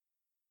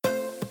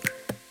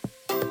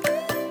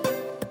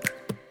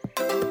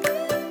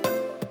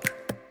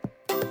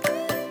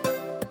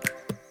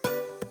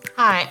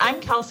Hi, I'm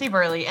Kelsey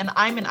Burley, and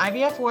I'm an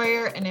IVF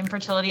warrior and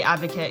infertility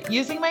advocate,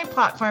 using my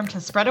platform to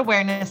spread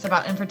awareness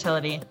about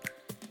infertility.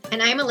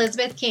 And I'm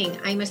Elizabeth King.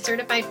 I'm a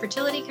certified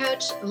fertility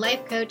coach,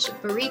 life coach,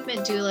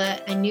 bereavement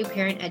doula, and new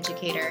parent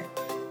educator.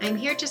 I'm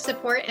here to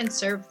support and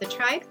serve the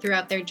tribe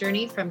throughout their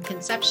journey from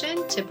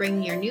conception to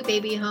bringing your new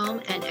baby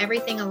home and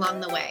everything along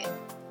the way.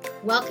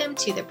 Welcome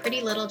to the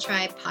Pretty Little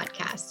Tribe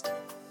podcast,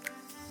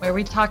 where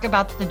we talk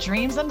about the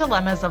dreams and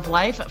dilemmas of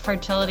life,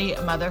 fertility,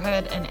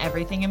 motherhood, and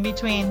everything in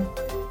between.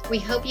 We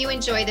hope you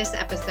enjoy this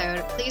episode.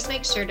 Please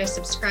make sure to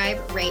subscribe,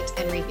 rate,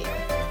 and review.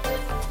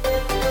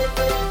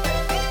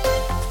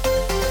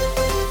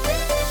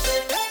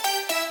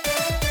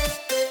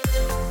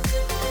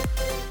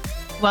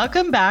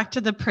 Welcome back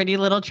to the Pretty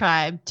Little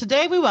Tribe.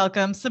 Today we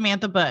welcome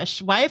Samantha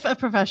Bush, wife of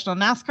professional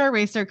NASCAR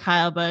racer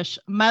Kyle Busch,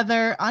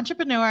 mother,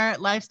 entrepreneur,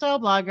 lifestyle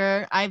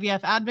blogger, IVF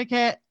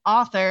advocate,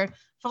 author,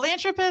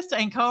 philanthropist,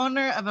 and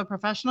co-owner of a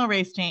professional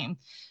race team.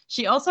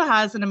 She also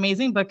has an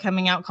amazing book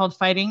coming out called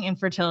Fighting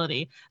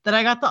Infertility that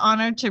I got the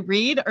honor to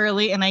read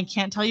early, and I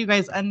can't tell you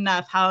guys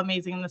enough how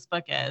amazing this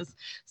book is.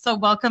 So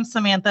welcome,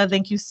 Samantha.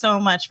 Thank you so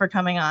much for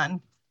coming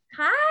on.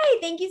 Hi,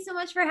 thank you so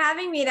much for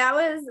having me. That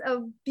was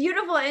a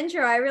beautiful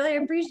intro. I really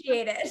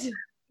appreciate it.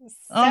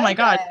 Oh my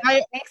God.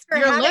 Thanks for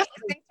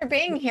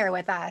being here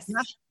with us.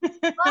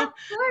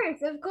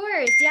 Of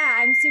course. Yeah,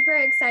 I'm super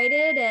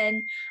excited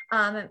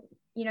and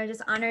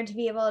just honored to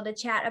be able to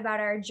chat about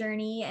our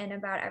journey and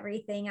about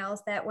everything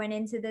else that went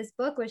into this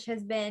book, which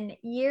has been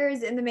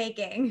years in the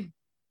making.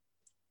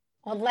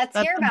 Well, let's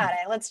hear about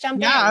it. Let's jump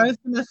in. Yeah, I was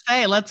going to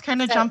say, let's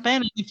kind of jump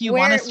in. If you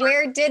want to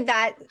where did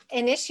that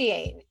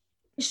initiate?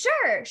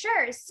 Sure.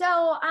 So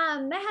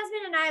my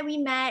husband and I, we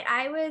met.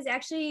 I was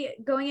actually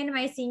going into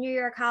my senior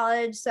year of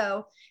college,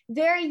 so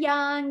very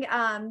young.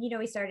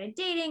 We started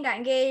dating, got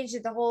engaged,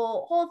 did the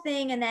whole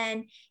thing. And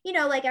then,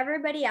 like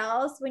everybody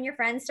else, when your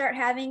friends start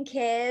having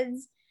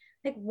kids,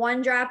 like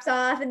one drops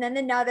off and then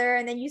another,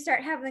 and then you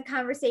start having the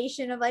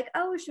conversation of like,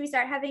 oh, should we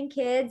start having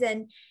kids?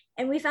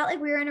 And we felt like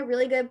we were in a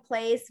really good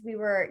place. We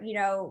were,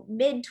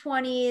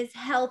 mid-20s,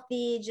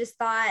 healthy, just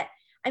thought,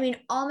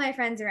 all my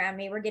friends around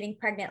me were getting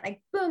pregnant,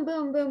 like boom,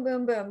 boom, boom,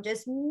 boom, boom,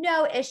 just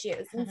no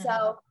issues. And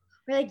so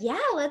we're like, yeah,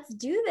 let's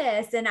do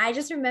this. And I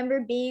just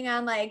remember being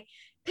on like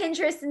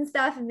Pinterest and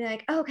stuff and being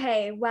like,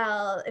 okay,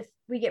 well, if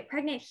we get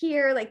pregnant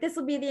here, like this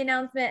will be the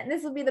announcement and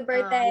this will be the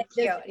birthday.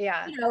 Cute.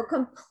 Yeah.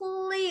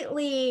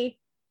 Completely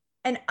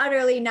and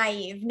utterly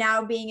naive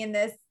now being in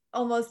this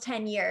almost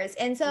 10 years.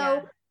 And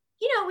so,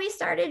 we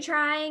started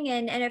trying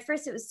and at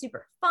first it was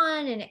super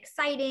fun and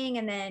exciting.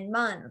 And then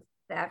month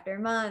after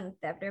month,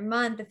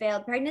 the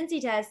failed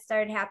pregnancy tests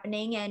started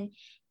happening.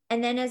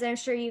 And then, as I'm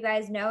sure you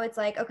guys know, it's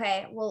like,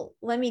 okay, well,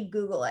 let me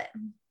Google it.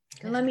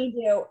 And let me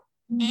do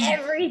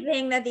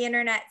everything that the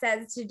internet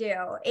says to do.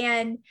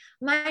 And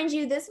mind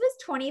you, this was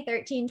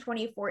 2013,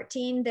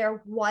 2014.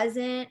 There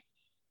wasn't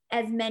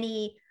as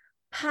many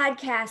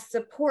podcast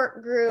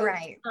support groups,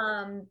 right.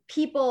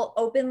 People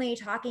openly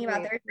talking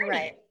about their journey.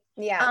 Right.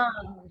 Yeah.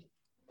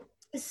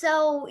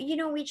 So,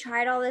 we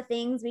tried all the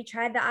things. We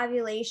tried the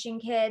ovulation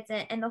kits,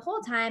 and the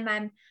whole time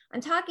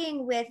I'm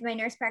talking with my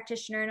nurse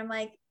practitioner and I'm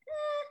like,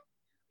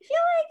 I feel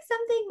like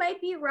something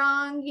might be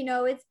wrong.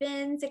 It's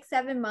been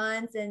 6-7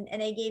 months and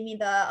they gave me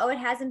it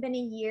hasn't been a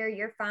year.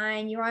 You're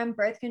fine. You're on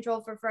birth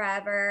control for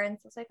forever. And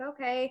so it's like,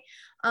 okay.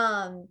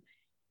 And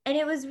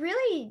it was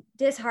really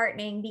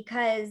disheartening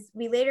because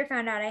we later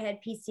found out I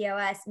had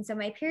PCOS. And so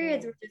my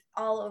periods were just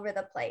all over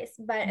the place,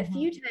 but a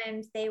few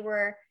times they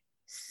were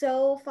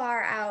so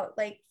far out,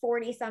 like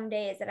 40 some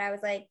days, that I was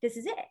like, this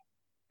is it.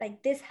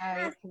 Like, this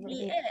has to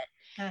be it.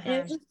 And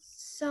it was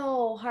just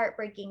so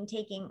heartbreaking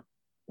taking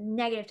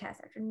negative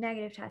test after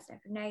negative test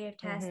after negative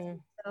test.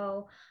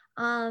 So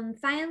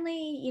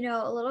finally,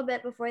 a little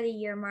bit before the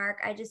year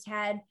mark, I just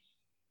had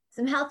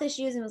some health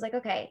issues and was like,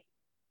 okay,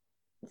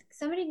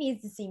 somebody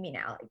needs to see me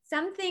now. Like,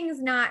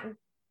 something's not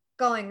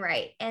going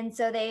right. And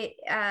so they,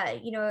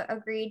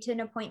 agreed to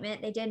an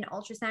appointment. They did an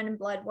ultrasound and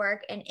blood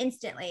work, and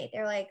instantly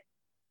they're like,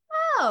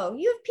 oh,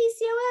 you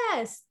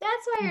have PCOS.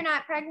 That's why you're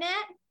not pregnant.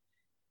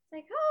 It's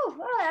like, oh,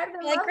 well, that'd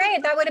been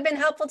great. That would have been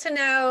helpful to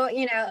know,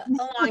 a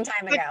long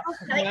time ago.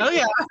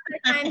 The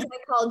times I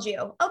called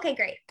you. Okay,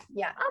 great.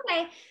 Yeah.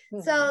 Okay.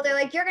 So they're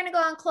like, you're going to go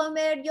on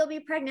Clomid. You'll be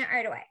pregnant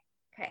right away.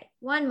 Okay.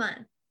 1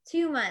 month,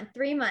 2 months,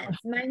 3 months.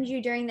 Mind you,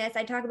 during this,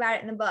 I talk about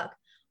it in the book.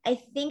 I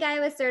think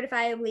I was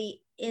certifiably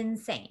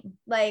insane.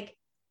 Like,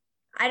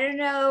 I don't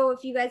know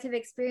if you guys have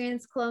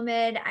experienced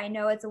Clomid. I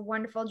know it's a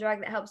wonderful drug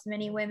that helps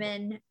many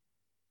women.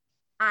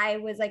 I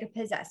was like a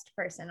possessed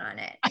person on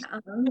it.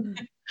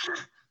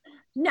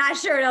 Not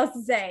sure what else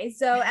to say.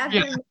 So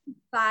after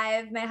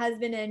 5, my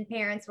husband and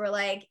parents were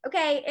like,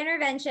 okay,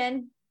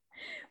 intervention.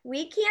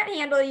 We can't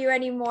handle you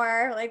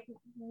anymore. Like,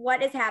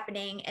 what is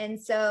happening? And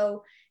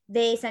so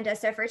they sent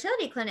us to a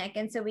fertility clinic.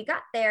 And so we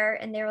got there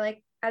and they were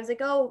like, I was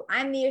like, oh,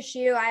 I'm the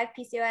issue. I have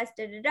PCOS,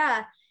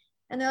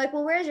 And they're like,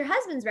 well, where's your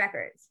husband's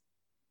records?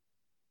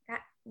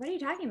 What are you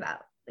talking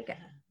about? Like,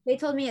 they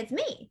told me it's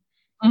me.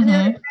 And they're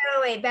Mhm. like,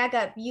 wait, back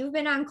up. You've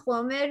been on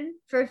Clomid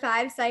for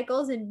 5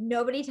 cycles and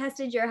nobody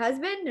tested your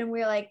husband? And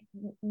we're like,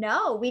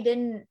 no, we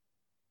didn't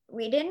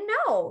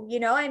know,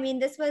 I mean,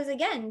 this was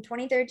again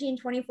 2013,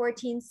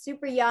 2014,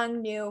 super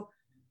young, knew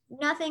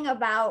nothing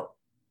about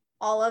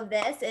all of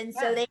this. And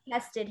so they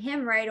tested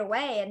him right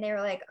away and they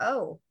were like,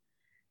 oh,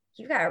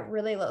 you've got a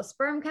really low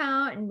sperm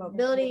count and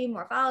mobility,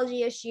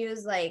 morphology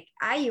issues. Like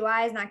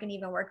IUI is not going to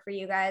even work for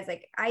you guys.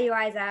 Like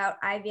IUI is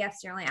out,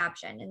 IVF's your only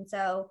option. And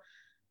so.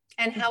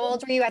 And how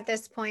old were you at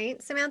this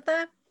point,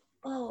 Samantha?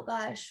 Oh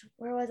gosh,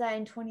 where was I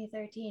in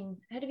 2013?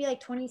 I had to be like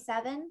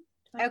 27,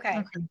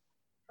 Okay.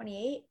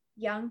 28,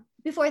 young,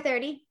 before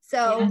 30.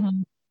 So,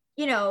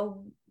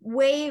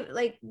 way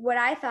like what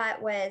I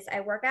thought was I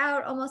work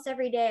out almost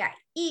every day. I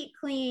eat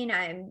clean.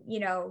 I'm,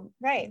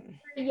 right.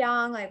 Very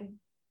young. Like,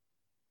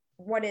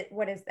 what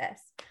is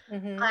this?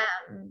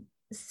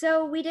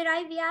 So we did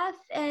IVF,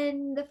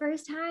 and the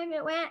first time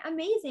it went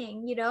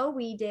amazing.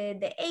 We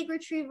did the egg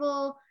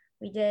retrieval.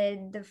 We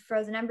did the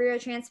frozen embryo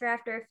transfer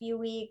after a few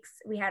weeks.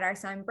 We had our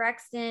son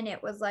Brexton.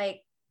 It was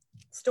like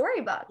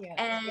storybook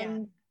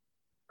and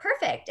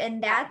perfect.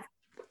 And that's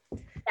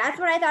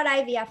what I thought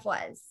IVF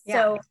was.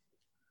 Yeah.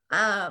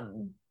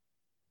 So,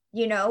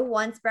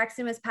 once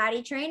Brexton was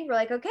potty trained, we're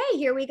like, okay,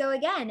 here we go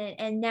again.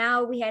 And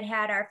now we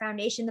had our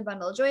foundation, the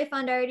Bundle of Joy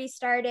Fund already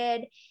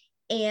started.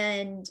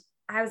 And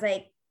I was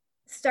like,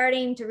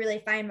 starting to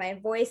really find my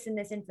voice in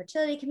this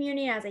infertility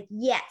community. And I was like,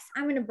 yes,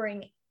 I'm going to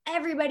bring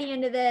everybody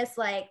into this.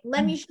 Like,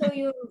 let me show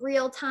you in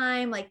real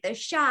time, like the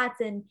shots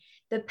and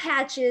the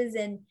patches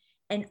and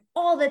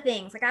all the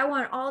things. Like, I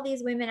want all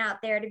these women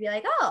out there to be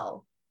like,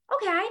 oh,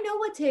 okay, I know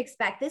what to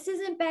expect. This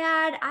isn't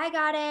bad. I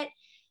got it.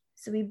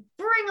 So we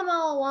bring them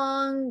all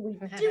along.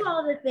 We do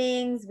all the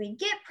things. We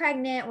get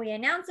pregnant. We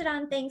announce it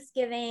on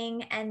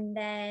Thanksgiving. And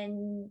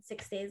then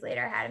 6 days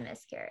later, I had a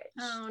miscarriage.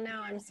 Oh,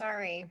 no, I'm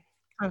sorry.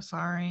 Oh,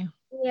 sorry.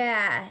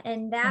 Yeah.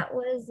 And that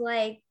was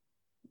like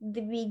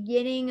the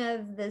beginning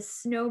of the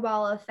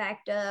snowball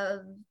effect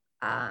of,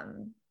 I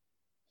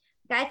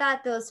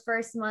thought those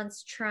first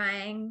months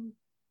trying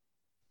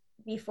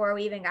before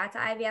we even got to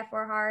IVF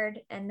were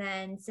hard. And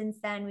then since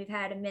then, we've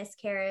had a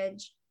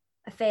miscarriage,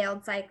 a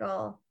failed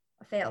cycle,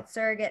 a failed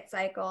surrogate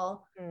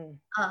cycle.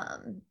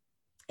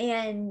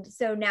 And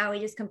so now we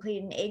just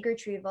completed an egg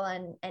retrieval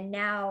and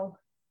now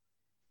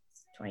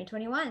it's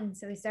 2021.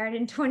 So we started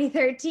in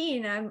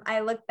 2013.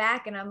 I look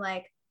back and I'm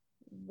like,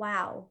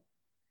 wow,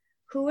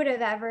 who would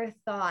have ever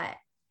thought,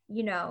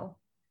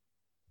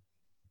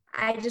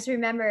 I just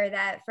remember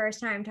that first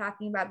time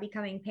talking about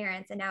becoming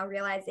parents and now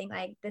realizing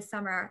like this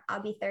summer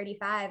I'll be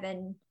 35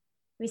 and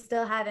we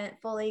still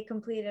haven't fully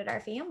completed our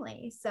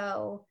family.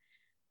 So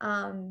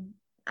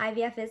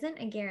IVF isn't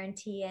a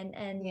guarantee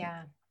and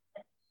yeah,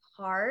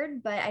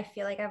 hard, but I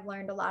feel like I've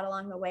learned a lot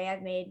along the way.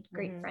 I've made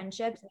great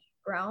friendships and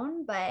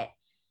grown, but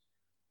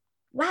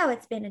wow,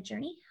 it's been a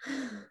journey.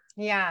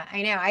 Yeah,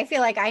 I know. I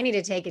feel like I need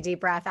to take a deep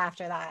breath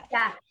after that.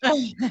 Yeah.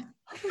 It's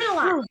been a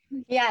lot.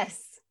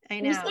 Yes, I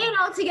know. You say it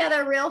all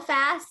together real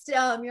fast.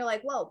 You're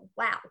like, whoa,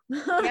 wow.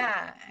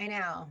 Yeah, I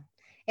know.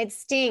 It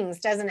stings,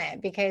 doesn't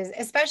it? Because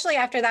especially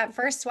after that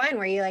first one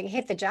where you like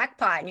hit the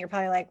jackpot and you're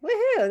probably like,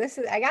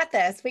 woohoo, I got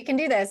this. We can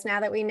do this now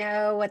that we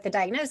know what the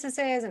diagnosis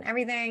is and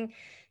everything.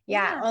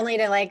 Yeah. Only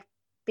to like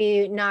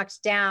be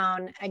knocked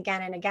down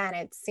again and again.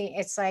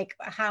 It's like,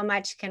 how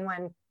much can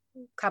one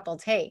couple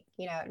take?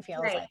 It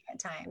feels like at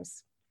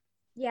times.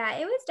 Yeah,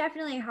 it was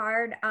definitely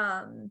hard.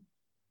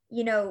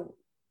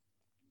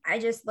 I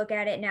just look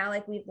at it now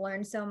like we've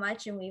learned so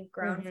much and we've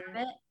grown from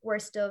it. We're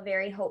still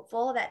very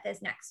hopeful that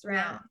this next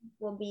round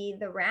will be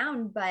the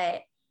round,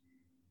 but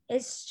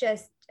it's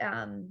just,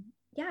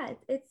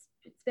 it's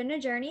been a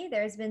journey.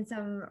 There's been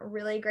some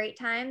really great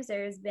times.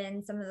 There's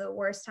been some of the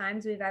worst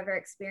times we've ever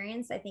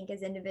experienced, I think,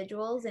 as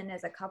individuals and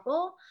as a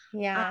couple.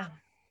 Yeah.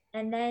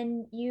 And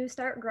then you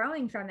start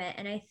growing from it.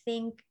 And I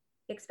think,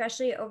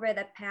 especially over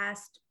the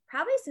past,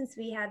 probably since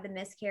we had the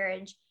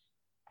miscarriage,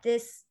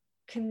 this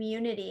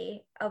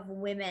community of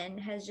women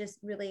has just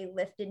really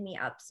lifted me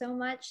up so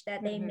much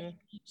that they make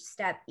each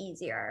step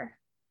easier.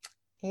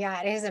 Yeah,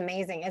 it is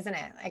amazing, isn't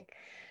it? Like,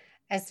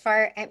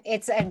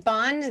 it's a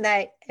bond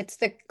that it's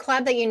the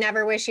club that you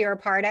never wish you were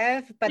part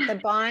of, but the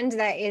bond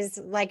that is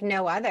like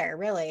no other,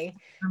 really.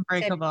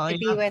 Unbreakable. To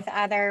be with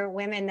other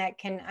women that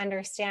can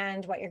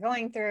understand what you're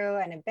going through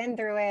and have been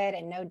through it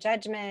and no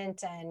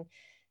judgment. And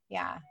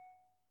yeah.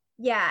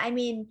 I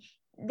mean,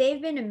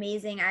 they've been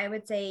amazing. I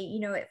would say,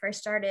 it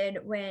first started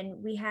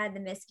when we had the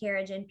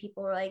miscarriage and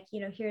people were like,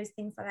 here's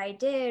things that I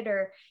did,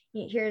 or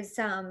here's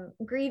some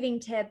grieving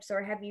tips,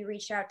 or have you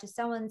reached out to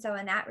so-and-so?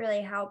 And that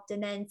really helped.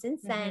 And then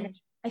since then,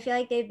 I feel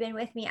like they've been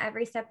with me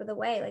every step of the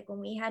way. Like when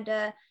we had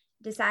to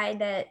decide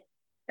that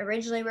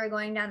originally we were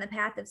going down the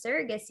path of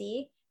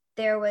surrogacy,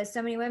 there was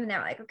so many women that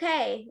were like,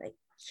 okay, like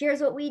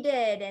here's what we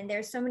did. And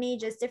there's so many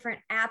just different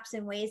apps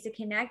and ways to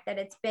connect that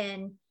it's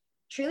been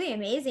truly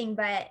amazing.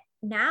 But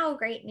now,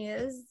 great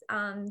news.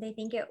 They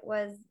think it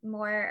was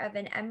more of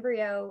an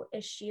embryo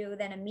issue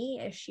than a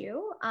me issue.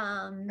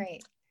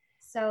 Right.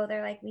 So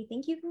they're like, we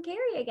think you can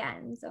carry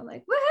again. So I'm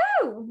like,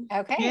 woohoo.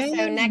 Okay.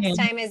 So next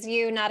time is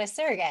you not a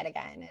surrogate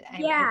again.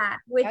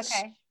 Which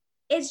okay.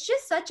 It's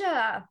just such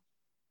a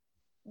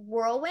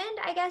whirlwind,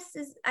 I guess,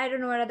 is, I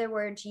don't know what other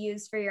word to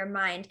use for your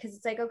mind. Cause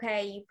it's like,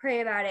 okay, you pray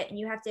about it and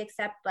you have to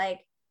accept, like,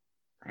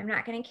 I'm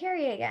not going to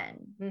carry again.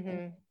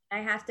 Mm-hmm. I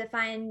have to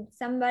find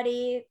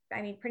somebody,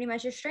 I mean, pretty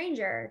much a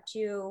stranger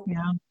to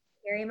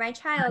carry my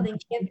child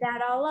and give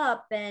that all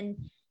up. And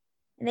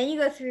then you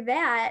go through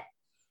that.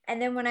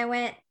 And then when I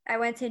went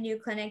to a new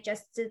clinic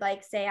just to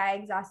like say I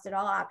exhausted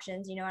all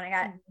options, you know, and I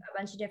got a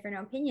bunch of different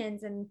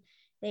opinions, and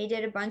they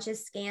did a bunch of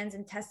scans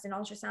and tests and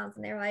ultrasounds,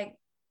 and they were like,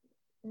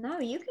 no,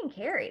 you can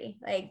carry.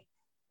 Like,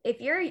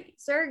 if you're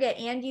surrogate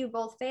and you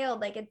both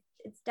failed, like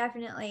it's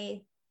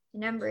definitely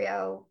an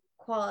embryo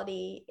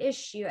quality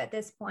issue at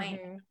this point.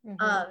 And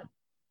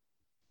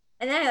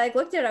then I like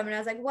looked at them and I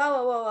was like,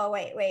 whoa,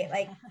 wait.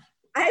 Like,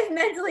 I've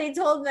mentally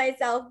told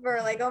myself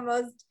for like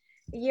almost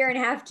a year and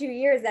a half, 2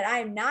 years that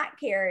I'm not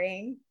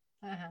carrying.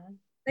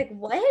 Like,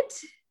 what?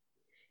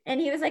 And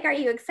he was like, are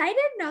you excited?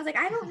 And I was like,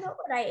 I don't know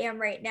what I am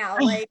right now.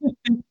 Like,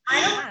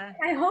 I don't have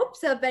my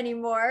hopes up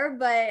anymore,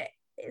 but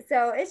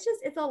so it's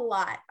a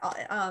lot.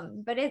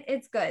 But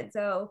it's good.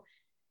 So,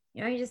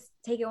 you know, you just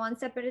take it one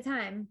step at a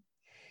time.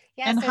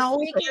 Yeah. And so how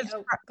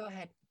go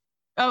ahead.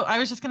 Oh, I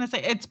was just going to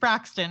say, it's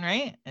Braxton,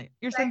 right?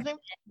 Your son's name?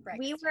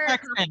 We were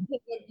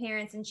complicated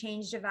parents and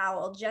changed a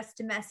vowel just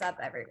to mess up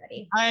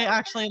everybody. I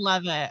actually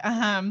love it.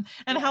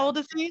 And how old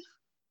is he?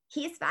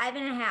 He's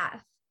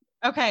 5.5.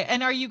 Okay.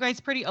 And are you guys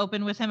pretty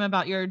open with him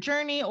about your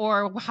journey,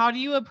 or how do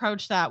you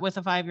approach that with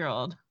a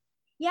 5-year-old?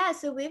 Yeah,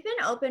 so we've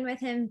been open with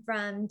him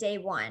from day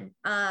one.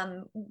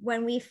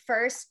 When we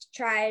first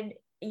tried,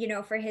 you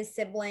know, for his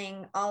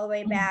sibling all the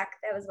way back,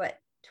 that was what,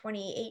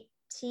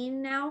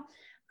 2018 now.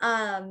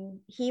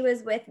 He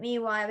was with me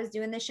while I was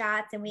doing the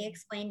shots, and we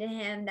explained to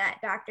him that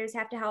doctors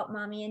have to help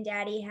mommy and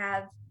daddy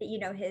have, you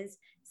know, his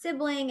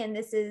sibling, and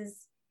this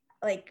is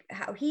like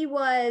how he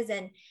was,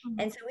 and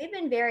so we've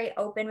been very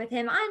open with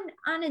him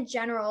on a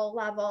general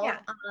level.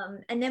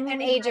 And then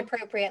an age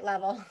appropriate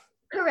level.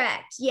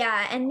 Correct.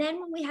 Yeah. And then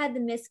when we had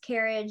the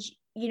miscarriage,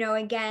 you know,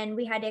 again,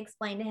 we had to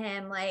explain to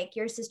him, like,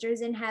 your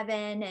sister's in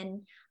heaven.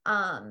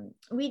 And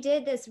we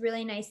did this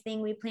really nice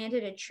thing. We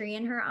planted a tree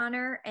in her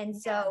honor. And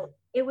so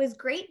it was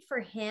great for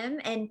him.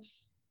 And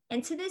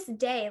to this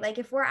day, like,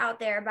 if we're out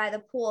there by the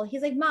pool,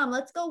 he's like, Mom,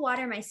 let's go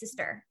water my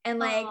sister. And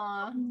like,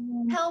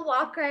 he'll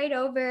walk right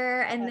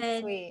over. And that's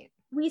then sweet.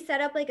 We set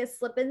up like a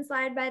slip and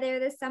slide by there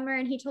this summer.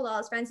 And he told all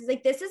his friends, he's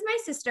like, this is my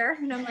sister.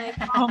 And I'm like,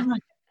 oh my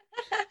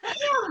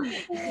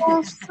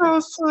oh, so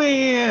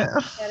sweet.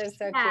 That is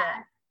so cute.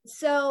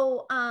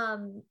 So,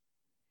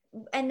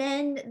 and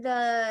then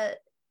the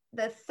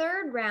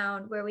third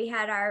round where we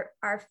had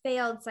our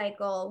failed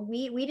cycle,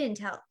 we didn't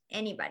tell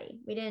anybody.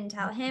 We didn't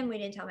tell him. We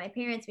didn't tell my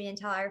parents. We didn't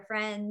tell our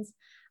friends.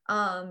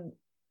 I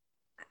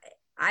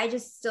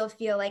just still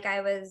feel like I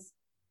was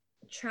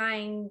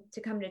trying to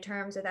come to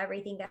terms with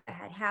everything that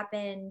had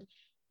happened.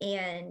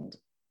 And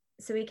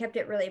so we kept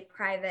it really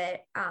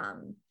private.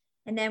 And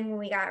then when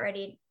we got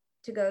ready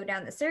to go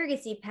down the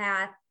surrogacy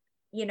path,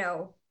 you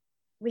know,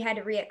 we had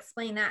to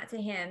re-explain that to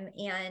him.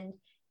 And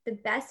the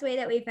best way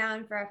that we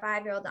found for a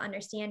 5-year-old to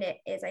understand it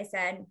is I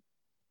said,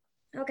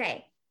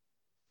 okay,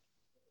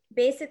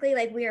 basically,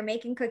 like, we were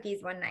making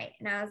cookies one night,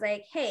 and I was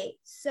like, hey,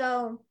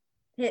 so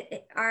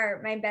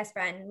my best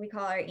friend, we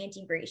call her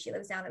Auntie Bree, she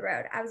lives down the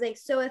road. I was like,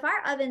 so if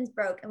our oven's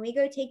broke and we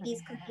go take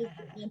these cookies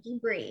to Auntie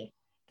Bree.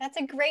 That's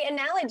a great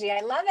analogy. I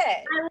love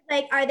it. I was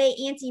like, are they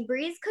Auntie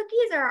Bree's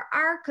cookies or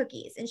our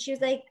cookies? And she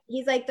was like,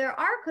 he's like, they're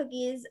our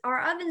cookies.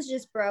 Our oven's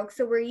just broke,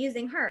 so we're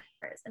using hers.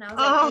 And I was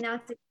like, and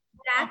that's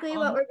exactly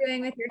what we're doing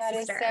with your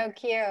sister. That is so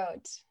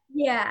cute.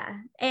 Yeah.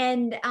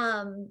 And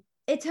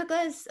it took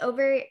us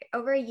over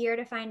a year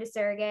to find a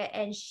surrogate,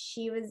 and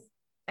she was,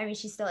 I mean,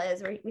 she still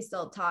is. We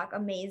still talk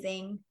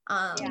amazing.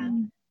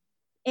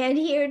 And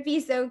he would be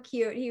so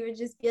cute. He would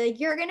just be like,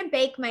 you're going to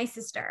bake my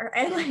sister.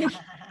 And like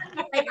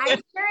I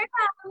sure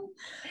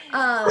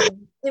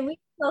am. And we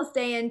still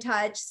stay in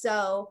touch.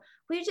 So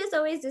we've just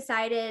always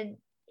decided,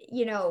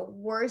 you know,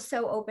 we're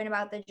so open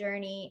about the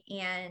journey,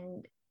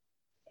 and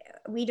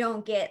we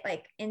don't get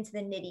like into the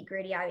nitty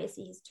gritty.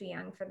 Obviously he's too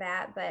young for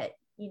that, but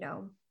you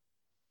know,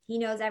 he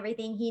knows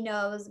everything. He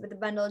knows with the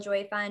Bundle of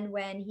Joy Fund,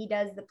 when he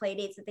does the play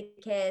dates with the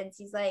kids,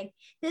 he's like,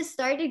 this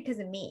started because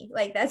of me.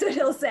 Like, that's what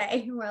he'll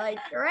say. And we're like,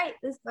 you're right,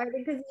 this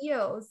started because of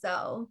you.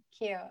 So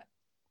cute.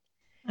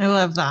 I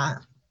love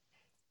that.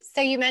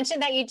 So you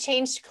mentioned that you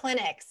changed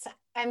clinics.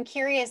 I'm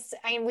curious.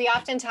 We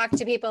often talk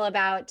to people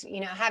about, you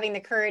know, having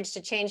the courage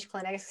to change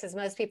clinics, because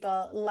most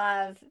people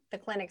love the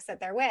clinics that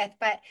they're with.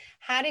 But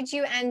how did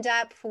you end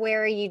up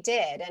where you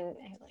did? And,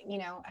 you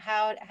know,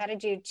 how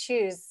did you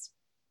choose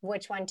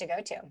which one to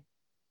go to?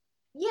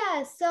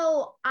 Yeah,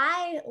 so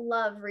I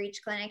love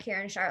Reach Clinic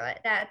here in Charlotte.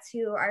 That's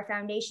who our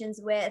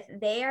foundation's with.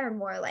 They are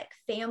more like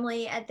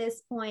family at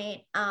this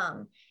point.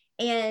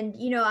 And,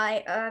 you know,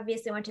 I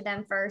obviously went to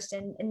them first,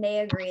 and they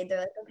agreed.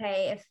 They're like,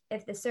 okay,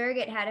 if the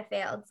surrogate had a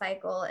failed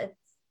cycle, it's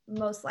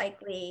most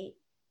likely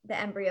the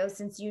embryos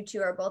since you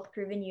two are both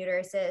proven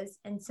uteruses.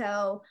 And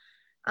so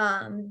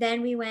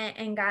then we went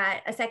and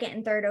got a second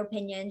and third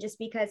opinion, just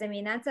because, I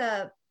mean, that's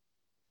a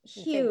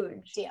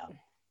huge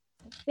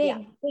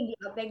big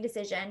deal, big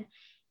decision.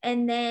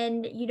 And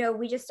then, you know,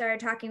 we just started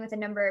talking with a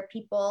number of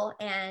people,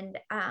 and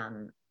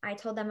I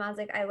told them, I was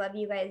like, I love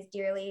you guys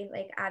dearly.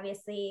 Like,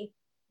 obviously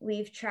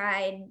we've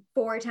tried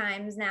 4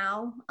 times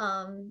now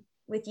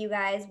with you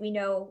guys. We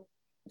know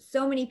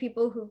so many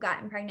people who've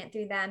gotten pregnant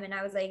through them. And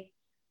I was like,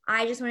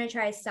 I just want to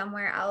try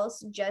somewhere else,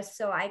 just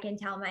so I can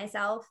tell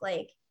myself,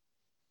 like,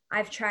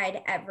 I've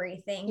tried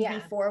everything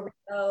before we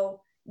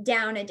go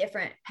down a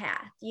different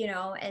path, you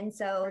know? And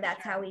so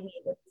that's how we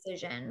made the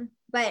decision.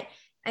 But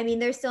I mean,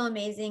 they're still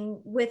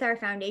amazing with our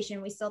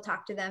foundation. We still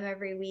talk to them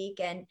every week,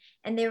 and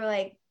they were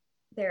like,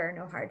 there are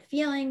no hard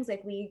feelings.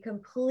 Like, we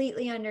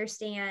completely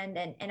understand.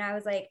 And I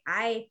was like,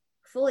 I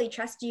fully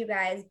trust you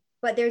guys,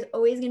 but there's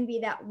always going to be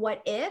that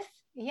what if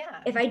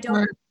I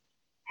don't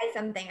try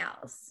something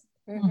else.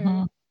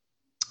 Mm-hmm.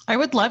 I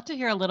would love to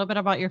hear a little bit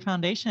about your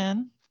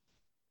foundation.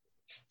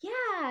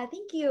 Yeah,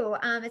 thank you.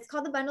 It's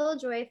called the Bundle of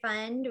Joy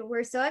Fund.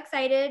 We're so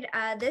excited.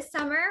 This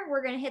summer,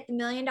 we're going to hit the $1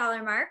 million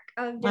mark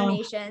of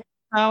donations.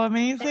 Oh, how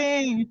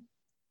amazing.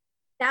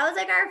 That was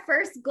like our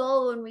first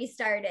goal when we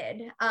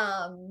started.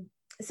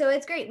 So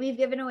it's great. We've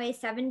given away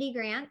 70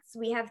 grants.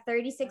 We have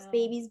 36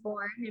 babies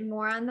born and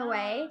more on the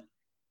way.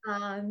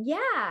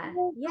 Yeah.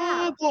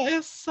 God, that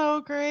is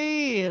so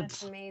great.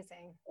 That's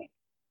amazing.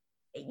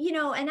 You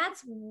know, and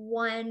that's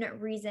one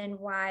reason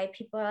why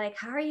people are like,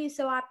 how are you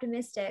so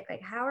optimistic?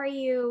 Like, how are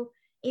you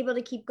able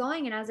to keep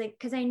going? And I was like,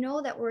 because I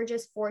know that we're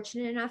just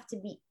fortunate enough to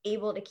be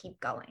able to keep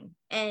going.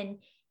 And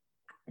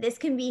this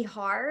can be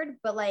hard,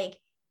 but like,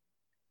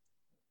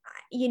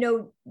 you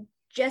know,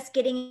 just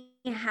getting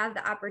to have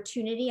the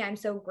opportunity, I'm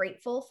so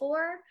grateful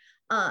for.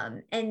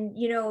 And,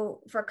 you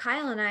know, for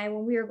Kyle and I,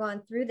 when we were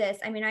going through this,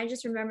 I mean, I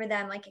just remember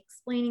them like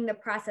explaining the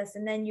process.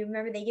 And then you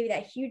remember they give you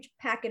that huge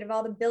packet of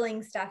all the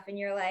billing stuff. And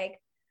you're like,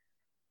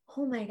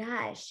 oh my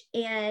gosh.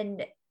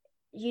 And,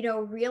 you know,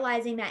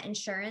 realizing that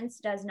insurance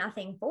does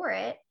nothing for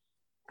it,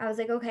 I was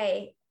like,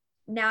 okay,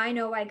 now I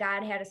know why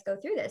God had us go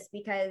through this,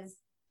 because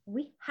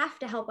we have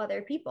to help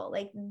other people.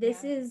 Like,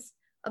 this is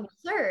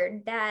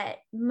absurd that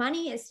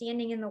money is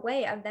standing in the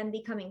way of them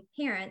becoming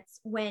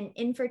parents when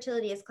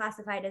infertility is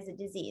classified as a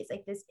disease.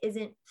 Like, this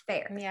isn't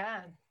fair.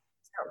 Yeah.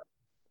 So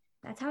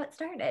that's how it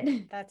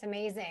started. That's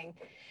amazing.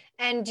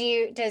 And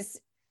do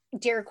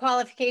your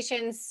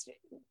qualifications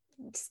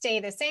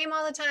stay the same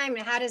all the time?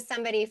 And how does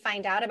somebody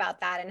find out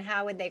about that? And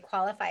how would they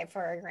qualify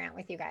for a grant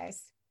with you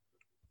guys?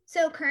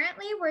 So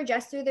currently we're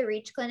just through the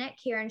Reach Clinic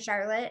here in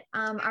Charlotte.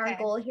 Our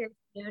goal here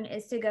soon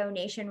is to go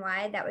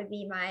nationwide. That would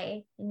be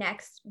my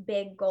next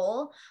big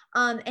goal.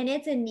 And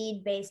it's a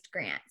need-based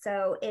grant.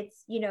 So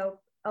it's, you know,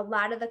 a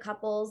lot of the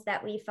couples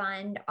that we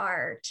fund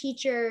are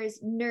teachers,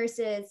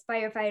 nurses,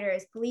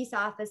 firefighters, police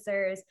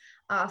officers,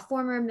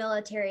 former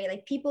military,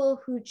 like people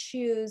who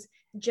choose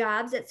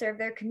jobs that serve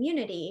their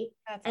community.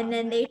 That's awesome.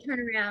 Then they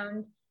turn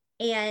around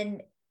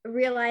and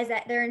realize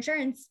that their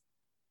insurance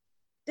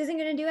isn't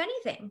going to do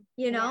anything,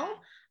 you know?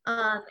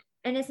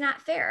 And it's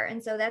not fair.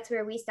 And so that's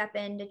where we step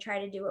in to try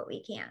to do what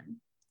we can.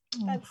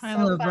 That's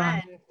so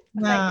fun.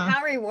 Like,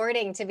 how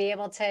rewarding to be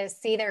able to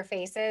see their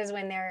faces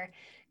when they're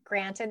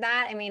granted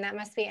that. I mean, that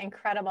must be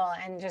incredible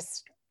and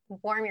just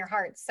warm your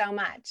heart so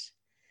much.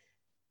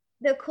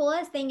 The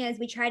coolest thing is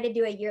we try to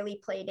do a yearly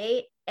play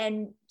date,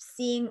 and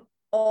seeing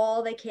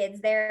all the kids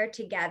there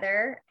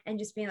together and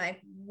just being like,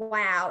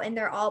 wow. And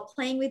they're all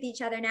playing with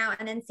each other now.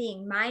 And then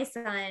seeing my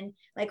son,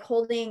 like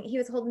he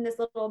was holding this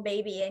little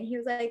baby, and he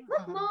was like,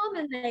 look, mom.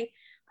 And like,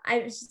 I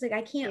was just like,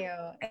 I can't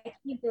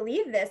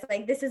believe this.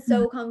 Like, this is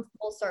so come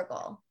full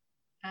circle.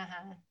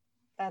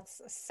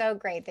 That's so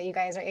great that you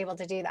guys are able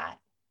to do that.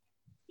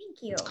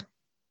 Thank you.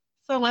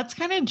 So let's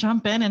kind of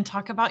jump in and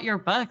talk about your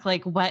book.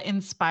 Like, what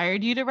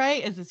inspired you to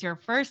write? Is this your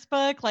first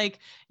book? Like,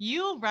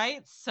 you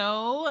write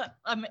so,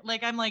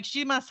 like, I'm like,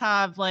 she must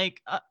have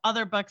like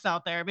other books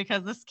out there,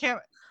 because this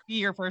can't be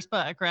your first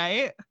book,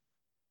 right?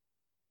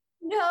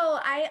 No,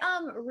 I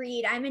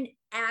read. I'm an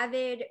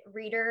avid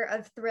reader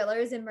of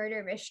thrillers and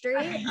murder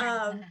mystery.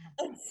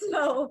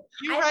 So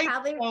you write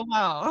so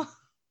well.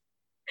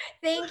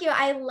 Thank you.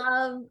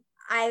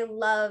 I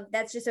love,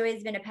 that's just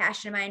always been a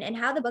passion of mine. And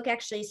how the book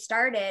actually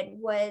started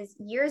was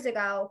years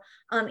ago.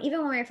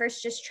 Even when we were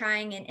first just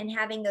trying and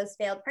having those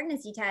failed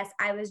pregnancy tests,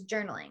 I was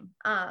journaling.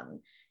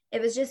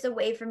 It was just a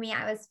way for me.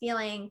 I was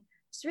feeling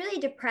just really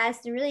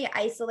depressed and really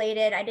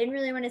isolated. I didn't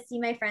really want to see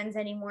my friends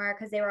anymore,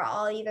 because they were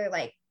all either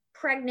like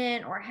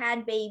pregnant or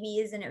had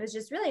babies, and it was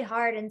just really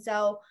hard. And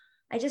so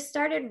I just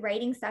started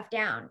writing stuff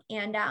down.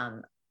 And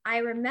I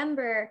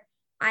remember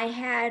I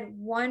had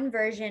one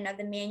version of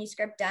the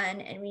manuscript done,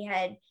 and we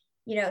had,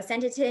 you know,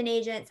 sent it to an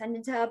agent, sent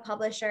it to a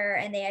publisher,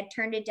 and they had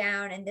turned it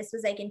down. And this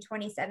was like in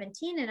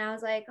 2017. And I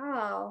was like,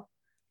 oh,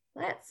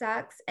 that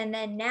sucks. And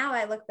then now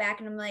I look back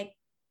and I'm like,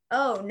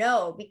 oh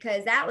no,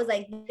 because that was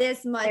like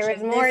this much. There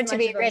was more to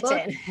be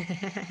written.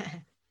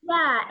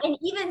 Yeah. And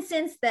even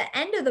since the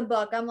end of the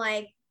book, I'm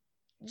like,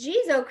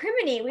 geez, oh,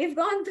 criminy, we've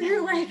gone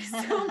through like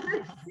so much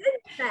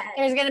since then.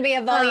 There's going to be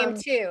a volume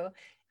 2.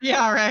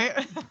 Yeah,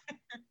 right.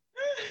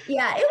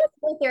 Yeah, it was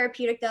so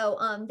therapeutic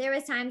though. There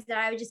was times that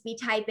I would just be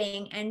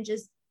typing and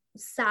just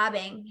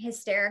sobbing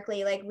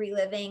hysterically, like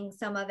reliving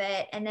some of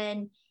it. And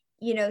then,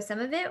 some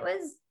of it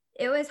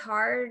was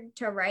hard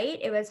to write.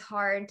 It was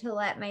hard to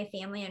let my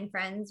family and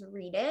friends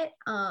read it.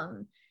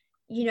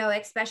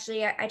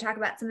 Especially I talk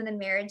about some of the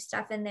marriage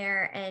stuff in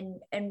there,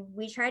 and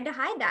we tried to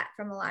hide that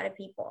from a lot of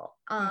people.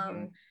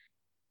 And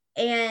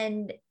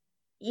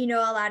a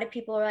lot of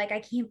people are like, I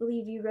can't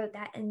believe you wrote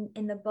that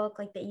in the book,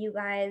 like that you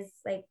guys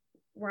like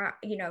were,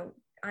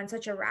 on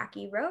such a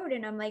rocky road.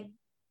 And I'm like,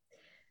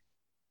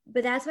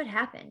 but that's what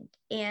happened.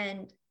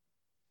 And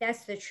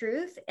that's the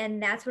truth.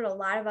 And that's what a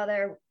lot of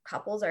other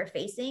couples are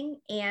facing.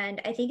 And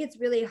I think it's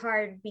really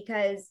hard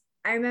because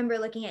I remember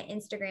looking at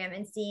Instagram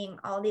and seeing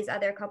all these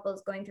other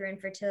couples going through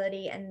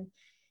infertility, and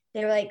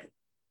they were like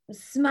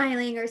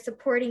smiling or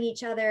supporting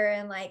each other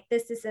and like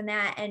this and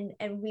that.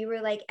 And we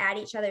were like at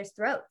each other's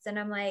throats. And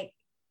I'm like,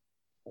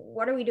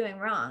 what are we doing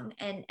wrong?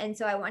 And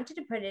so I wanted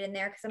to put it in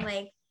there because I'm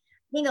like,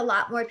 I think a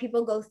lot more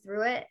people go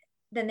through it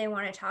than they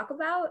want to talk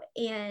about.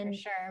 And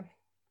for sure,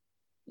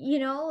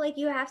 like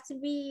you have to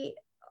be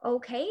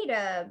okay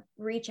to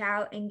reach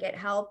out and get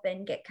help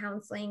and get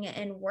counseling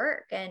and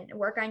work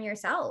on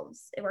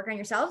yourselves and work on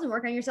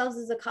yourselves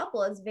as a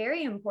couple. Is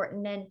very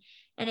important.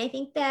 And I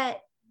think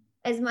that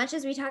as much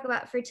as we talk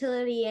about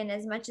fertility and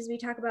as much as we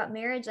talk about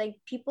marriage, like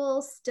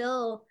people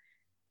still,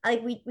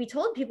 like we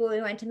told people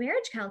we went to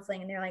marriage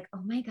counseling, and they're like,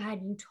 oh my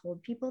God, you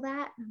told people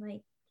that? I'm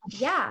like,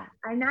 yeah,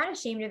 I'm not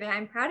ashamed of it.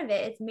 I'm proud of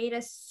it. It's made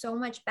us so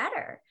much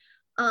better.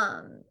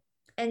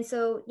 And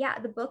so, yeah,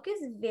 the book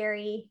is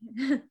very,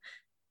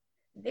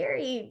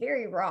 very,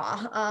 very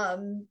raw.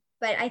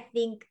 But I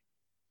think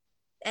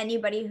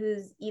anybody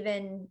who's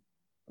even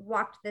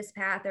walked this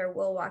path or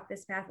will walk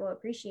this path will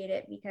appreciate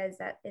it, because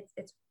that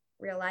it's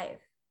real life.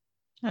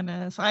 It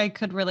is. I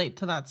could relate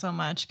to that so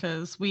much,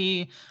 because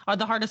the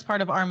hardest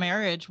part of our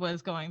marriage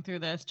was going through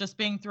this, just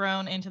being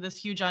thrown into this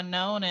huge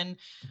unknown. And,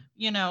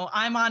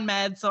 I'm on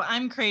meds, so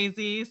I'm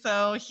crazy.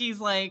 So he's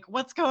like,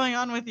 what's going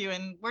on with you?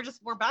 And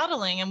we're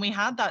battling. And we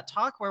had that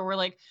talk where we're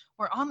like,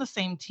 we're on the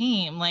same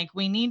team. Like,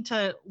 we need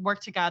to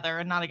work together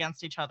and not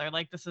against each other.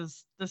 Like, this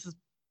is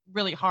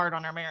really hard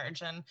on our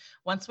marriage. And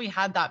once we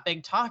had that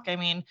big talk, I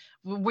mean,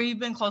 we've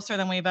been closer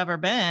than we've ever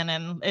been,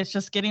 and it's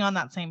just getting on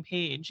that same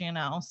page,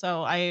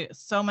 so I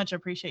so much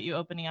appreciate you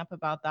opening up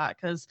about that,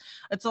 because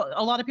it's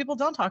a lot of people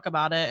don't talk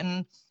about it,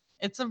 and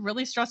it's a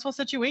really stressful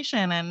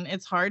situation, and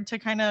it's hard to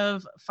kind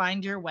of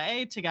find your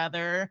way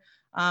together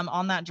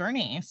on that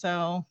journey.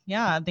 So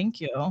yeah,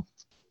 thank you.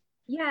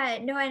 Yeah,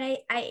 no, and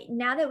I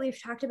now that we've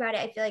talked about it,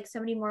 I feel like so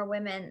many more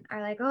women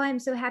are like, oh, I'm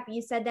so happy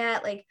you said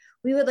that. Like,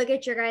 we would look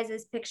at your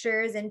guys'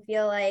 pictures and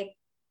feel like,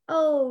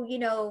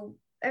 oh,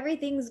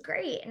 everything's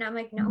great. And I'm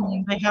like,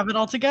 no, they have it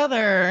all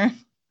together.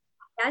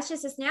 That's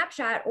just a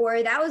snapshot,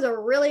 or that was a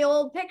really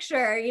old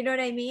picture. You know what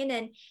I mean?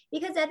 And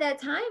because at that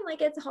time,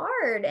 like, it's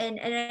hard. And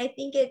I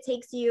think it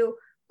takes you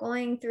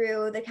going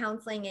through the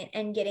counseling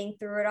and getting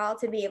through it all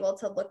to be able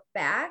to look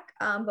back.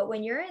 But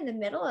when you're in the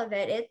middle of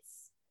it,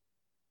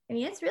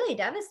 it's really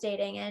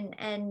devastating,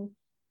 and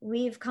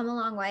we've come a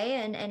long way.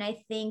 And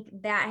I think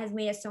that has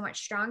made us so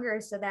much stronger,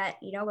 so that,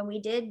 when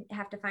we did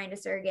have to find a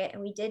surrogate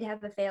and we did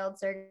have a failed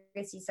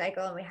surrogacy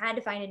cycle and we had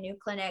to find a new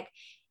clinic,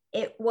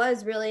 it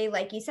was really,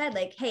 like you said,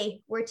 like,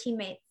 hey, we're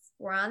teammates.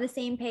 We're on the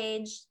same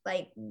page.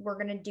 Like, we're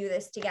going to do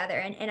this together.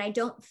 And I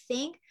don't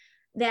think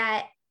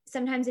that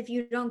sometimes if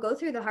you don't go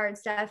through the hard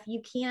stuff,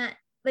 you can't,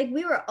 like,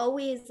 we were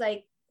always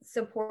like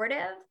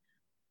supportive,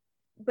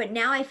 but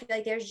now I feel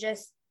like there's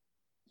just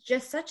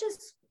such a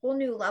whole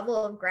new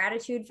level of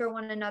gratitude for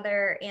one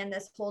another and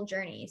this whole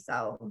journey.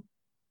 So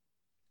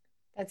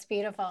that's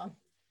beautiful.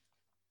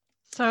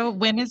 So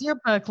when is your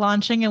book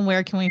launching, and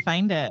where can we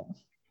find it?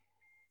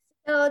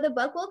 So the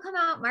book will come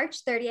out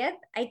March 30th.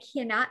 I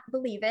cannot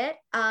believe it.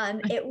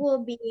 It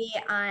will be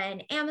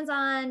on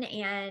Amazon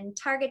and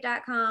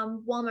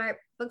Target.com, Walmart,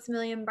 Books A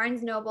Million,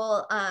 Barnes &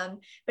 Noble. But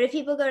if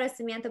people go to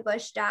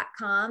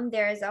SamanthaBush.com,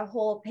 there's a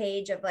whole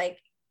page of like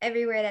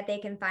everywhere that they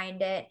can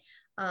find it.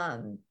 So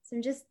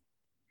I'm just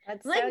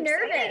That's like so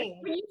nervous exciting.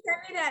 when you send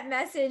me that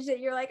message that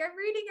you're like, I'm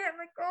reading it. I'm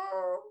like,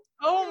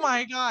 Oh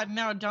my God,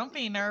 no, don't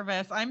be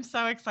nervous. I'm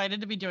so excited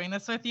to be doing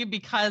this with you,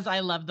 because I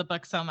love the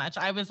book so much.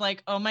 I was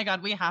like, oh my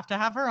God, we have to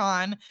have her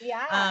on.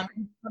 Yeah.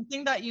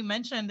 Something that you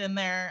mentioned in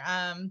there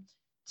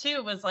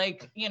too was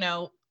like,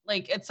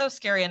 like, it's so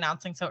scary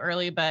announcing so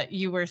early, but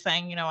you were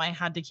saying, I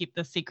had to keep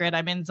this secret.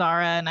 I'm in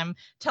Zara and I'm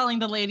telling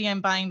the lady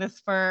I'm buying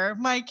this for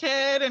my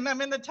kid, and I'm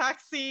in the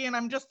taxi and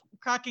I'm just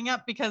cracking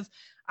up because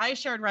I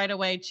shared right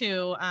away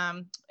too.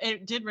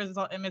 It did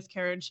result in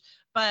miscarriage,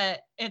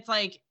 but it's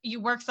like you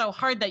work so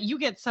hard that you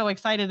get so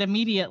excited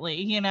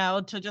immediately, you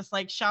know, to just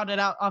like shout it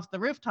out off the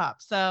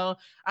rooftop. So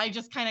I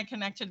just kind of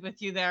connected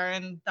with you there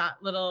in that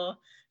little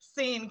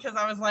scene because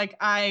I was like,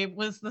 I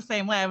was the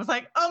same way. I was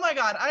like, oh my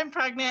God, I'm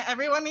pregnant.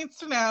 Everyone needs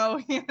to know,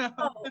 you know.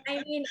 Oh,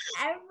 I mean,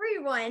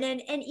 everyone.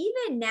 And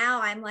even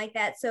now I'm like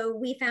that. So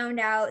we found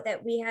out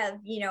that we have,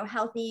 you know,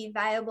 healthy,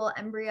 viable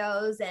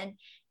embryos.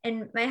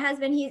 And my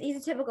husband, he's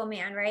a typical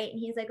man, right? And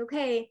he's like,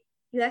 okay,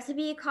 you have to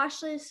be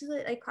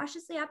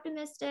cautiously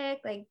optimistic.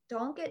 Like,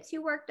 don't get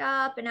too worked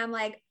up. And I'm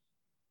like,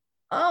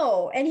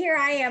 oh, and here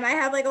I am. I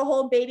have like a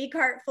whole baby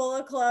cart full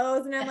of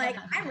clothes. And I'm like,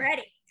 I'm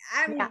ready.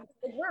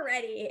 We're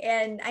ready.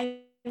 And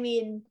I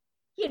mean,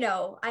 you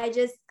know, I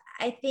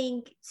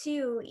think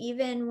too,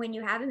 even when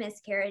you have a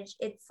miscarriage,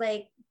 it's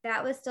like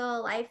that was still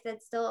a life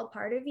that's still a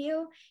part of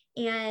you.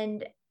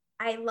 And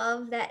I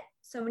love that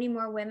so many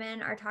more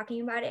women are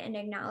talking about it and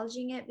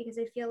acknowledging it because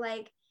I feel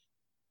like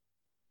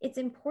it's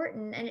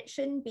important and it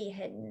shouldn't be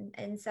hidden.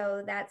 And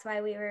so that's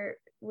why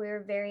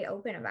we're very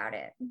open about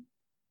it.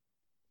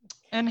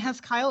 And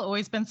has Kyle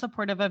always been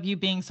supportive of you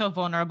being so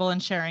vulnerable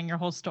and sharing your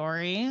whole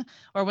story?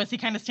 Or was he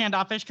kind of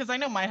standoffish? Because I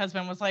know my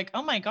husband was like,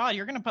 oh my God,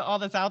 you're going to put all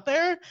this out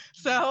there?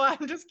 So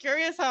I'm just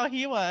curious how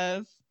he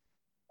was.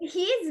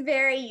 He's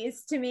very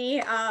used to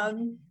me.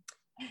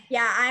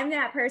 Yeah, I'm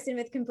that person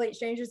with complete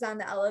strangers on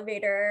the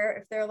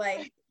elevator. If they're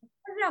like,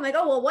 I'm like,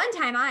 oh, well, one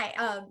time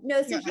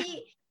no, so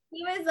he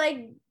was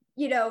like,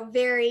 you know,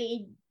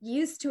 very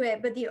used to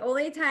it. But the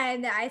only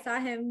time that I saw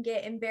him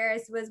get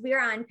embarrassed was we were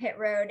on pit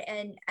road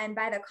and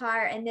by the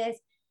car, and this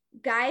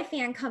guy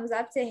fan comes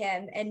up to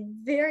him and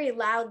very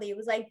loudly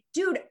was like,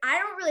 dude, I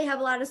don't really have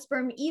a lot of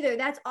sperm either.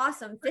 That's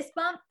awesome. Fist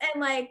bump.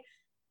 And like,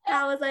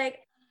 I was like,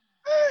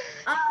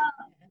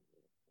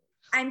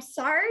 I'm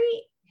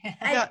sorry.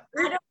 I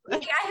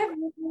have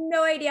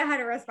no idea how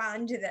to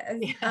respond to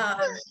this.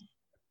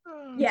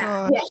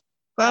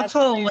 That's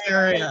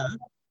hilarious.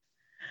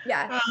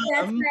 Yeah,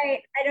 that's right.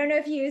 I don't know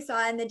if you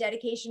saw in the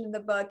dedication of the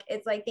book,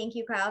 it's like, thank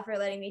you, Kyle, for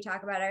letting me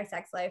talk about our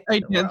sex life.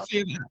 I did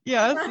see that.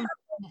 Yes,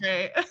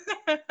 great.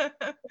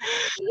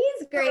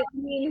 He's great. I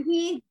mean,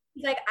 he's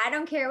like, I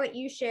don't care what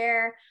you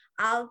share.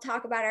 I'll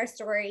talk about our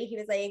story. He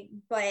was like,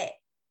 but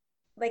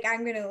like,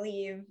 I'm going to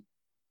leave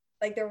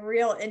like the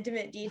real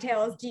intimate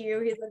details to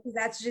you. He's like, because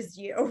that's just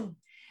you.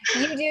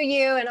 You do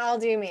you and I'll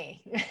do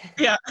me.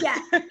 Yeah. Yeah,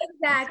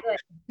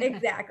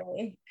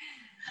 exactly.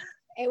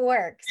 It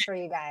works for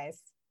you guys.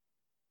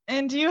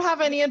 And do you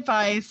have any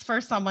advice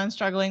for someone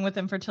struggling with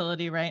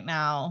infertility right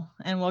now?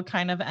 And we'll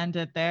kind of end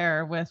it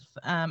there with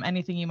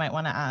anything you might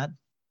want to add.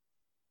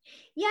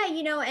 Yeah,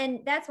 you know, and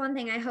that's one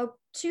thing I hope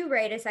to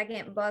write a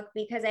second book,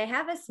 because I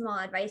have a small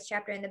advice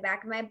chapter in the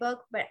back of my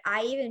book, but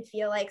I even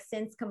feel like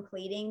since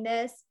completing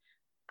this,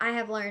 I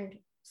have learned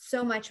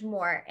so much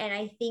more. And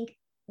I think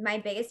my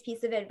biggest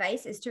piece of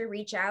advice is to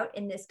reach out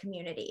in this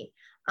community.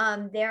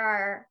 There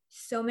are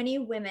so many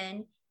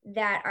women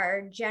that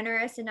are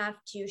generous enough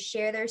to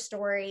share their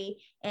story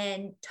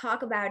and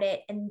talk about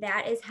it. And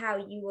that is how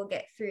you will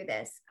get through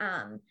this.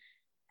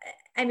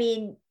 I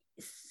mean,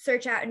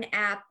 search out an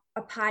app,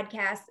 a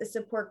podcast, a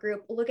support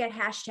group, look at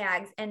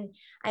hashtags. And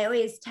I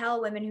always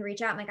tell women who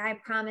reach out, I'm like, I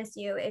promise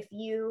you, if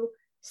you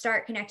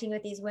start connecting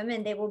with these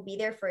women, they will be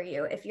there for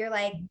you. If you're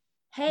like,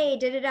 hey,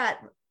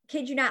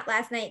 kid you not,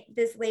 last night,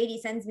 this lady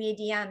sends me a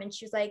DM and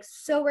she's like,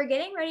 so we're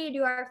getting ready to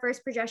do our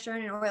first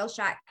progesterone and oil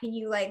shot. Can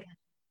you like,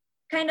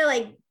 kind of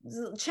like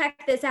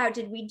check this out?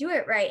 Did we do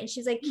it right? And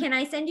she's like, can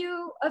I send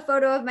you a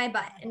photo of my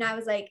butt? And I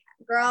was like,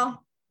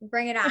 girl,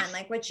 bring it on.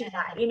 Like, what you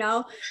got, you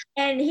know?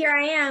 And here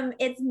I am,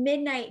 it's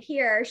midnight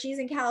here. She's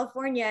in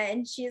California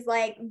and she's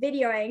like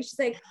videoing. She's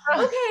like,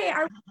 okay,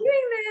 are we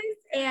doing this?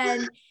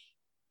 And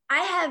I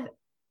have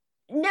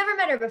never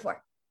met her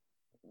before.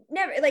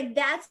 Never. Like,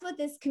 that's what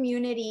this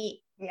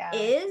community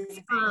is.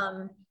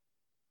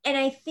 And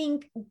I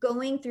think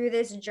going through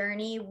this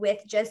journey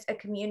with just a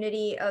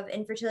community of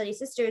infertility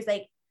sisters,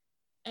 like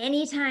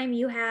anytime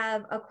you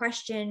have a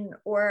question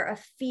or a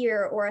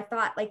fear or a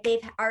thought, like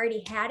they've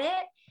already had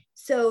it.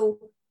 So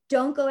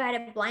don't go at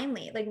it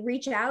blindly, like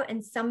reach out,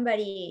 and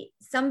somebody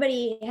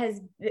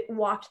has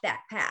walked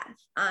that path.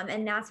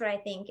 And that's what I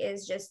think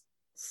is just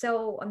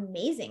so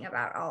amazing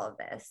about all of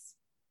this.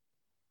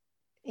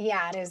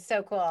 Yeah, it is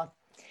so cool.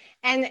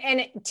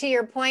 And to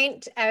your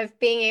point of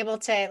being able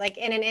to, like,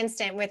 in an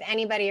instant with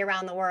anybody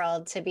around the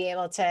world, to be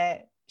able to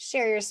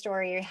share your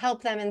story or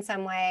help them in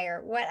some way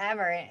or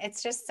whatever,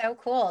 it's just so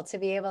cool to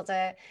be able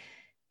to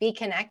be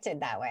connected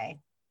that way.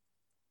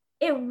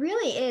 It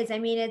really is. I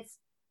mean, it's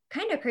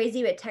kind of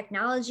crazy with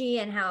technology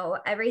and how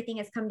everything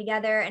has come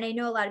together. And I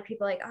know a lot of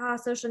people are like, oh,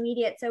 social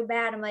media, it's so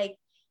bad. I'm like,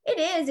 it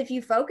is if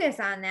you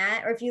focus on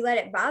that or if you let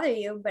it bother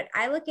you. But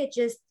I look at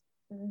just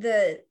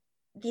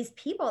these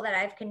people that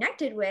I've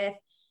connected with,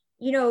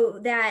 you know,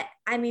 that,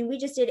 I mean, we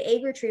just did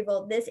egg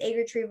retrieval. This egg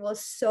retrieval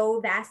is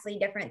so vastly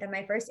different than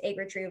my first egg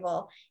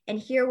retrieval. And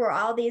here were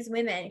all these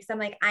women, because I'm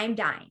like, I'm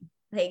dying.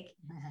 Like,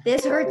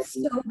 this hurts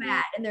so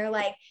bad. And they're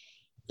like,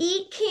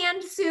 eat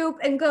canned soup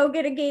and go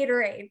get a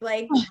Gatorade,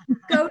 like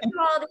go do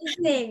all these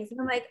things.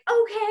 And I'm like,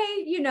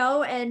 okay, you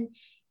know, and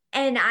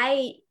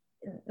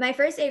my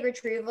first egg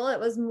retrieval, it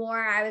was more,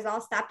 I was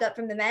all stopped up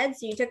from the meds.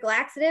 So you took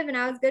laxative and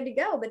I was good to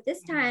go. But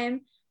this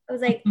time I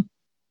was like,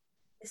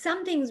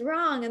 something's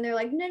wrong. And they're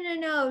like,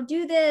 no,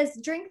 do this,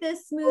 drink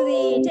this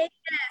smoothie, take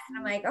this. And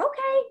I'm like,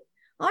 okay,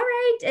 all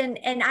right.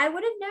 And I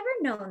would have never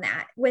known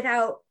that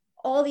without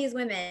all these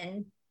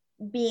women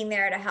being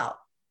there to help.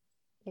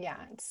 Yeah,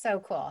 it's so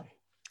cool.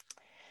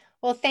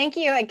 Well, thank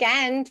you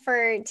again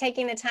for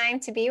taking the time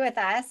to be with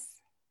us.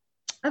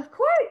 Of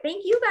course.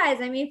 Thank you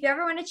guys. I mean, if you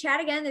ever want to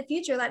chat again in the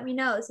future, let me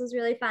know. This was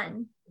really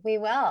fun. We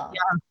will.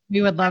 Yeah,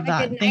 we would love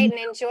that. Have a good night and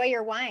enjoy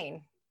your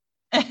wine.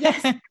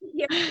 Yes.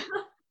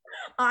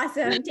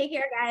 Awesome. Take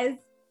care, guys.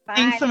 Bye.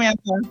 Thanks,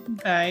 Samantha.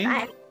 Bye.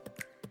 Bye.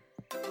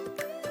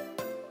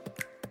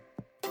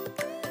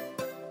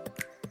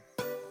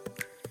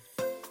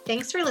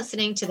 Thanks for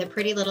listening to the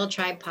Pretty Little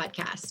Tribe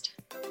podcast.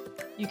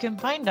 You can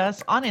find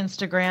us on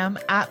Instagram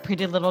at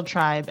Pretty Little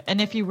Tribe. And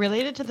if you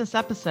related to this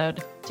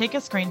episode, take a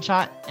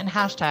screenshot and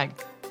hashtag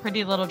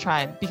Pretty Little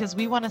Tribe, because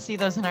we want to see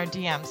those in our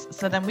DMs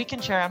so then we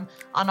can share them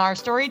on our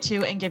story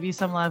too and give you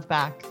some love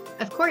back.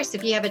 Of course,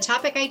 if you have a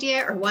topic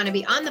idea or want to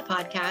be on the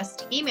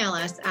podcast, email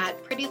us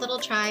at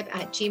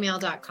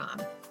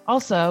prettylittletribe@gmail.com.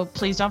 Also,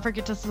 please don't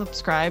forget to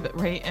subscribe,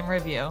 rate, and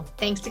review.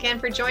 Thanks again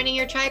for joining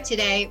your tribe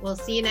today. We'll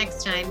see you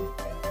next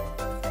time.